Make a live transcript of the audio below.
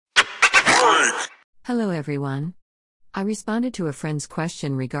Hello everyone. I responded to a friend's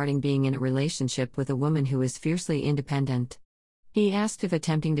question regarding being in a relationship with a woman who is fiercely independent. He asked if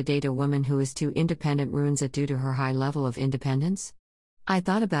attempting to date a woman who is too independent ruins it due to her high level of independence. I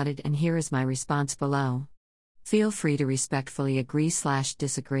thought about it and here is my response below. Feel free to respectfully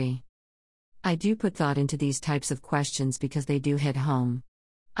agree/disagree. I do put thought into these types of questions because they do hit home.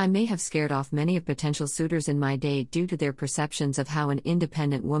 I may have scared off many of potential suitors in my date due to their perceptions of how an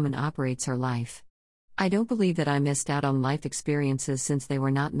independent woman operates her life. I don't believe that I missed out on life experiences since they were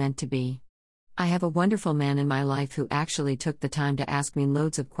not meant to be. I have a wonderful man in my life who actually took the time to ask me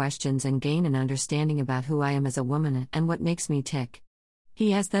loads of questions and gain an understanding about who I am as a woman and what makes me tick. He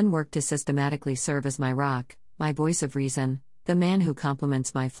has then worked to systematically serve as my rock, my voice of reason, the man who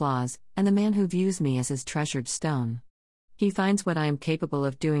compliments my flaws, and the man who views me as his treasured stone. He finds what I am capable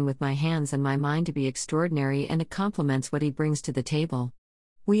of doing with my hands and my mind to be extraordinary, and it complements what he brings to the table.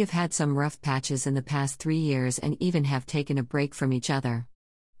 We have had some rough patches in the past 3 years and even have taken a break from each other.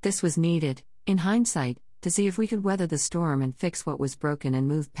 This was needed, in hindsight, to see if we could weather the storm and fix what was broken and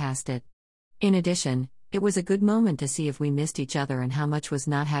move past it. In addition, it was a good moment to see if we missed each other and how much was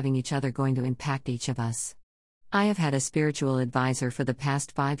not having each other going to impact each of us. I have had a spiritual advisor for the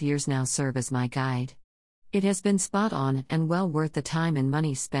past 5 years now serve as my guide. It has been spot on and well worth the time and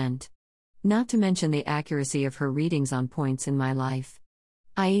money spent. Not to mention the accuracy of her readings on points in my life.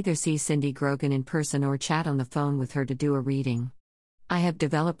 I either see Cindy Grogan in person or chat on the phone with her to do a reading. I have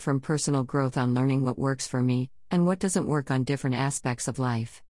developed from personal growth on learning what works for me, and what doesn't work on different aspects of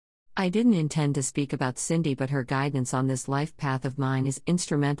life. I didn't intend to speak about Cindy, but her guidance on this life path of mine is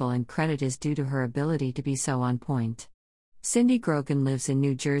instrumental, and credit is due to her ability to be so on point. Cindy Grogan lives in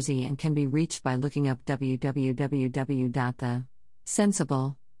New Jersey and can be reached by looking up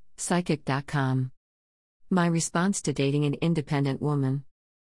www.thesensiblepsychic.com. My response to dating an independent woman.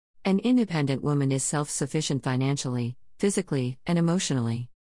 An independent woman is self-sufficient financially, physically, and emotionally.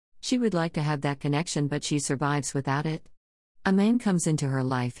 She would like to have that connection, but she survives without it. A man comes into her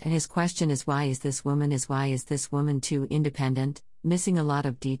life and his question is, why is this woman too independent, missing a lot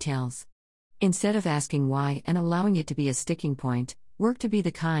of details. Instead of asking why and allowing it to be a sticking point, work to be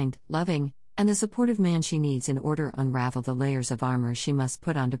the kind, loving, and the supportive man she needs in order to unravel the layers of armor she must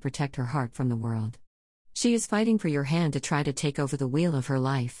put on to protect her heart from the world. She is fighting for your hand to try to take over the wheel of her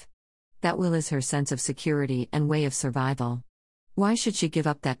life. That will is her sense of security and way of survival. Why should she give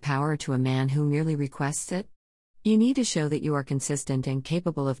up that power to a man who merely requests it? You need to show that you are consistent and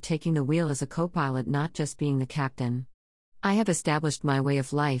capable of taking the wheel as a co-pilot, not just being the captain. I have established my way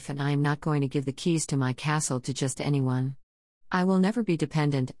of life and I am not going to give the keys to my castle to just anyone. I will never be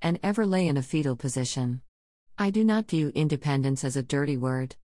dependent and ever lay in a fetal position. I do not view independence as a dirty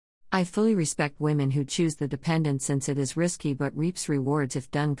word. I fully respect women who choose the dependence since it is risky but reaps rewards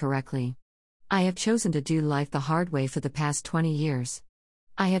if done correctly. I have chosen to do life the hard way for the past 20 years.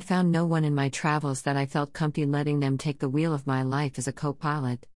 I had found no one in my travels that I felt comfy letting them take the wheel of my life as a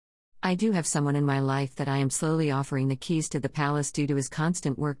co-pilot. I do have someone in my life that I am slowly offering the keys to the palace due to his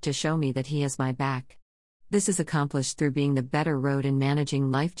constant work to show me that he has my back. This is accomplished through being the better road in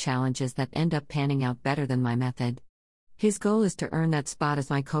managing life challenges that end up panning out better than my method. His goal is to earn that spot as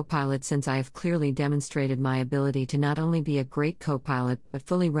my co-pilot, since I have clearly demonstrated my ability to not only be a great co-pilot but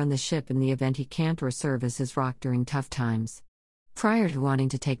fully run the ship in the event he can't, or serve as his rock during tough times. Prior to wanting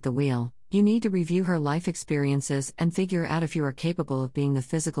to take the wheel, you need to review her life experiences and figure out if you are capable of being the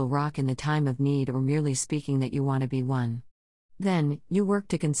physical rock in the time of need, or merely speaking that you want to be one. Then, you work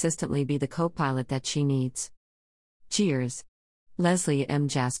to consistently be the co-pilot that she needs. Cheers. Leslie M.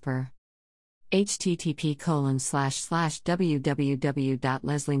 Jasper.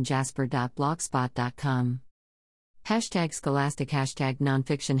 http://www.lesliemjasper.blogspot.com. Hashtag scholastic, hashtag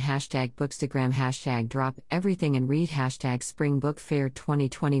nonfiction, hashtag bookstagram, hashtag drop everything and read, hashtag spring book fair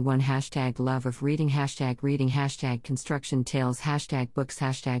 2021, hashtag love of reading, hashtag construction tales, hashtag books,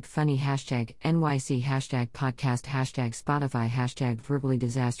 hashtag funny, hashtag NYC, hashtag podcast, hashtag Spotify, hashtag verbally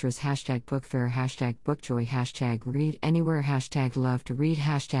disastrous, hashtag book fair, hashtag bookjoy, hashtag read anywhere, hashtag love to read,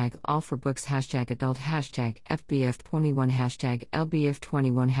 hashtag all for books, hashtag adult, hashtag FBF21, hashtag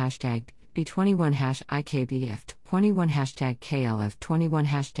LBF21, hashtag B21 #IKBF 21 hashtag KLF 21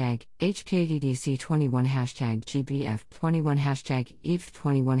 hashtag HKDDC 21 hashtag GBF 21 hashtag EVE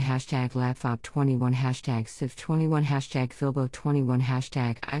 21 hashtag LabFob 21 hashtag SIF 21 hashtag Filbo 21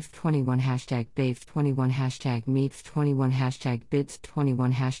 hashtag IF 21 hashtag BAVE 21 hashtag MEEP 21 hashtag BIDS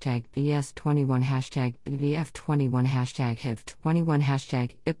 21 hashtag BS 21 hashtag BVF 21 hashtag HIV 21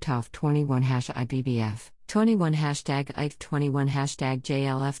 hashtag IPTOF 21 #IBBF 21 hashtag IF 21 hashtag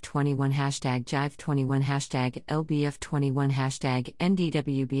JLF 21 hashtag Jive 21 hashtag LBF 21 hashtag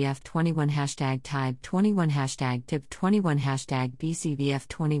NDWBF 21 hashtag TIBE 21 hashtag TIP 21 hashtag BCBF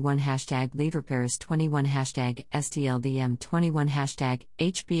 21 hashtag LeaderParis 21 hashtag STLDM 21 hashtag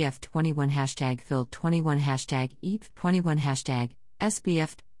HBF 21 hashtag Phil 21 hashtag EAP 21 hashtag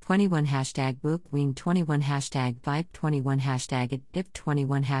SBF 21 hashtag Bookween 21 hashtag Vibe 21 hashtag Dip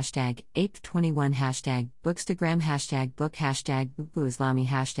 21 hashtag Ape 21 hashtag Bookstagram hashtag Book hashtag Buku Islami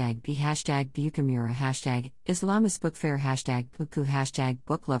hashtag B hashtag Bukamura hashtag Islamist Book Fair hashtag Buku hashtag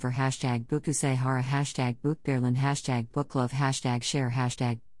Book Lover hashtag Buku Sahara hashtag Book Berlin hashtag Book Love hashtag Share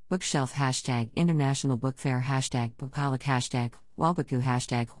hashtag Bookshelf hashtag International Book Fair hashtag Bookaholic hashtag Walbaku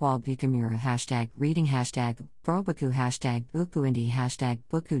hashtag Walbukamura hashtag Reading hashtag Brobaku hashtag Buku Indie hashtag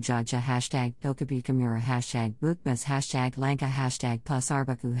Buku Jaja hashtag Dokabukamura hashtag Bookmas hashtag Lanka hashtag Plus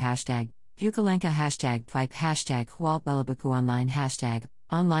Arbaku hashtag Bukalanka hashtag Pipe hashtag Walbelabaku online hashtag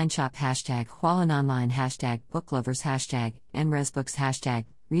Online shop hashtag Hualan online hashtag Booklovers hashtag Nresbooks hashtag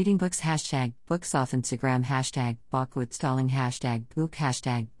Reading books hashtag books off Instagram hashtag Bachwood stalling hashtag book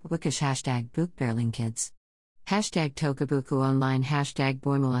hashtag bookish hashtag book barreling kids hashtag Tokabuku online hashtag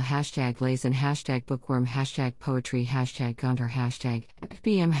Boimala hashtag Lazan hashtag bookworm hashtag poetry hashtag Gunter hashtag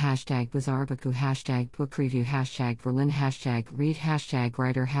FBM hashtag Bazarbaku hashtag book review hashtag Berlin hashtag read hashtag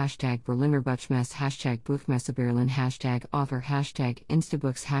writer hashtag Berliner Buchmesse hashtag Buchmesse Berlin hashtag author hashtag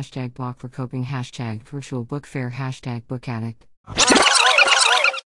Instabooks hashtag Block for coping hashtag virtual book fair hashtag book addict